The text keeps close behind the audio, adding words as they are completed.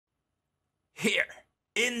Here,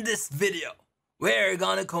 in this video, we're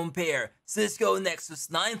gonna compare Cisco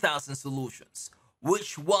Nexus 9000 solutions.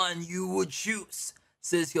 Which one you would choose?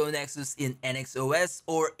 Cisco Nexus in NXOS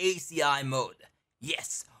or ACI mode?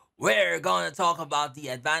 Yes, we're gonna talk about the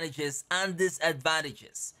advantages and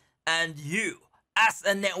disadvantages. And you, as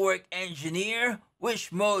a network engineer,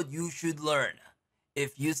 which mode you should learn.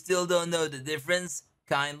 If you still don't know the difference,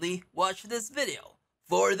 kindly watch this video.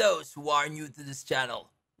 For those who are new to this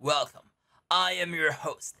channel, welcome. I am your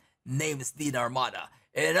host, name is Dean Armada,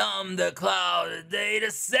 and I'm the Cloud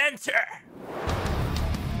Data Center.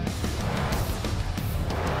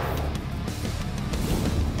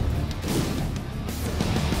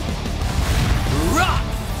 Rock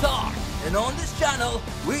Talk! And on this channel,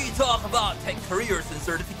 we talk about tech careers and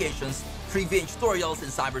certifications, trivia tutorials in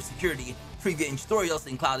cybersecurity, trivia tutorials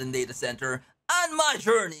in cloud and data center, and my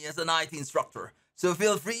journey as an IT instructor. So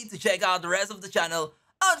feel free to check out the rest of the channel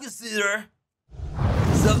and consider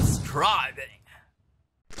subscribing.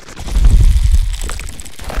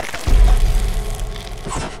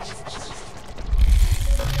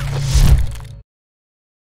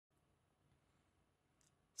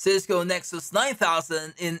 Cisco Nexus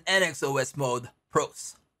 9000 in NXOS mode.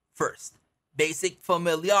 Pros. First, basic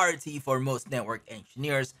familiarity for most network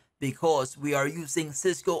engineers because we are using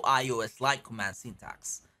Cisco iOS-like command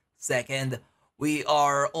syntax. Second, we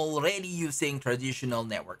are already using traditional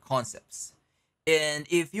network concepts. And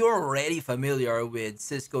if you're already familiar with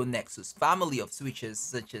Cisco Nexus family of switches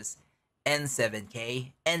such as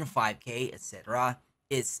N7K, N5K, etc.,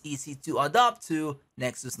 it's easy to adopt to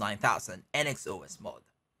Nexus 9000 NXOS mode.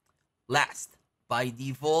 Last, by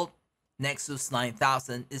default, Nexus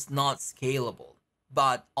 9000 is not scalable,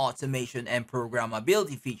 but automation and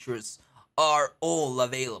programmability features are all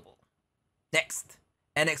available. Next,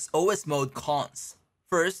 NXOS mode cons.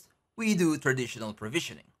 First, we do traditional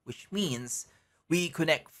provisioning, which means we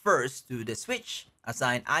connect first to the switch,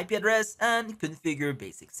 assign IP address, and configure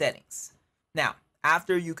basic settings. Now,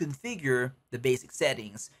 after you configure the basic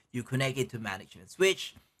settings, you connect it to management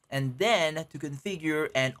switch, and then to configure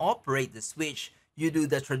and operate the switch, you do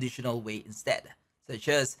the traditional way instead, such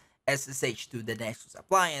as SSH to the Nexus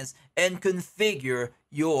appliance and configure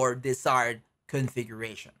your desired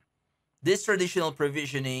configuration. This traditional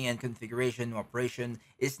provisioning and configuration operation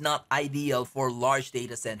is not ideal for large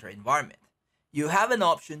data center environment. You have an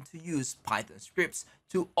option to use Python scripts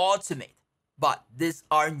to automate, but these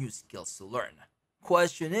are new skills to learn.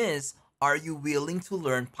 Question is, are you willing to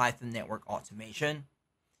learn Python network automation?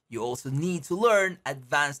 You also need to learn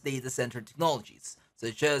advanced data center technologies,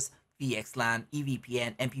 such as VXLAN,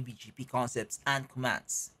 EVPN, MPBGP concepts, and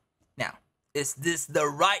commands. Now, is this the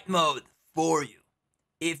right mode for you?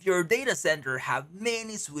 If your data center have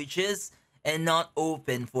many switches and not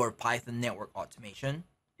open for Python network automation,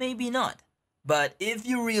 maybe not. But if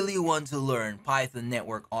you really want to learn Python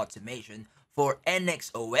network automation for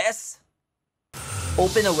NXOS,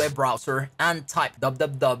 open a web browser and type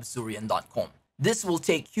www.zurion.com. This will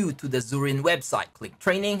take you to the Zurion website. Click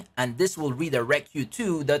training and this will redirect you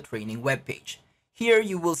to the training webpage. Here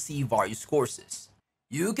you will see various courses.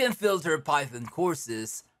 You can filter Python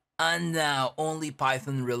courses and now only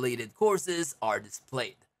Python related courses are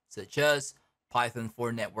displayed, such as Python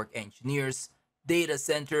for network engineers, data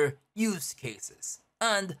center use cases,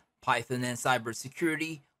 and Python and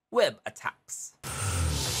cybersecurity web attacks.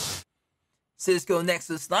 Cisco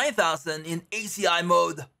Nexus 9000 in ACI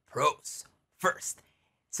mode. Pros. First,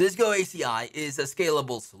 Cisco ACI is a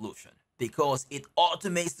scalable solution because it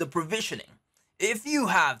automates the provisioning. If you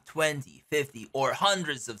have 20, 50, or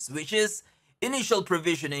hundreds of switches, initial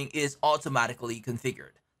provisioning is automatically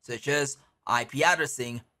configured, such as IP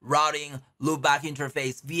addressing, routing, loopback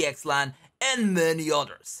interface, VXLAN, and many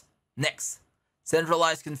others. Next,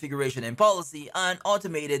 centralized configuration and policy and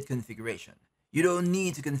automated configuration. You don't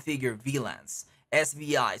need to configure VLANs,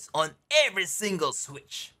 SVIs on every single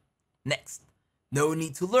switch. Next, no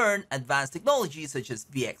need to learn advanced technologies such as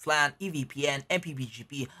VXLAN, EVPN,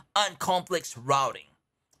 MPBGP, and complex routing.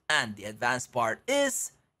 And the advanced part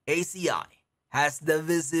is ACI has the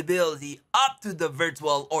visibility up to the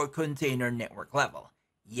virtual or container network level.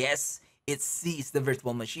 Yes, it sees the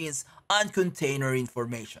virtual machines and container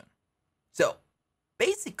information. So,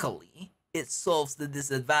 basically, it solves the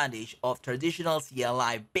disadvantage of traditional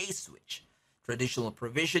CLI-based switch. Traditional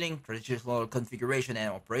provisioning, traditional configuration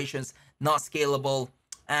and operations, not scalable,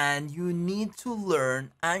 and you need to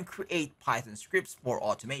learn and create Python scripts for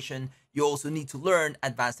automation. You also need to learn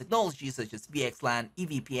advanced technologies such as VXLAN,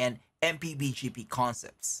 EVPN, MPBGP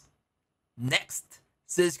concepts. Next,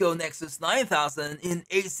 Cisco Nexus 9000 in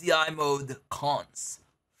ACI mode cons.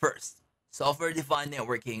 First, Software-defined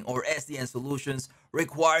networking or SDN solutions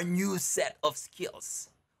require a new set of skills.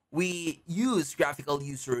 We use graphical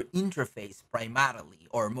user interface primarily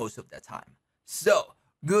or most of the time. So,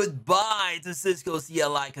 goodbye to Cisco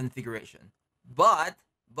CLI configuration. But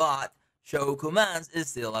show commands is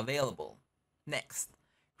still available. Next,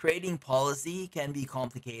 creating policy can be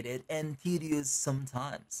complicated and tedious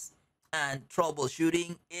sometimes. And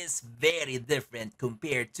troubleshooting is very different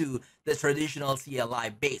compared to the traditional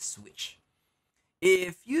CLI-based switch.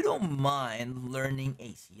 If you don't mind learning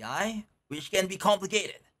ACI, which can be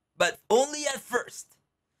complicated, but only at first,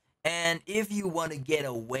 and if you want to get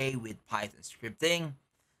away with Python scripting,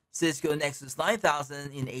 Cisco Nexus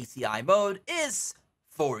 9000 in ACI mode is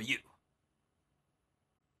for you.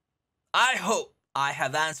 I hope I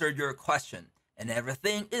have answered your question and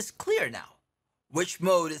everything is clear now. Which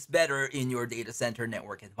mode is better in your data center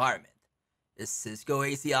network environment? Is Cisco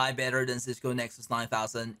ACI better than Cisco Nexus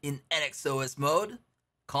 9000 in NXOS mode?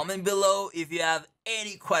 Comment below if you have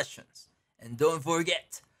any questions. And don't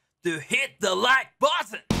forget to hit the like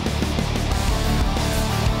button!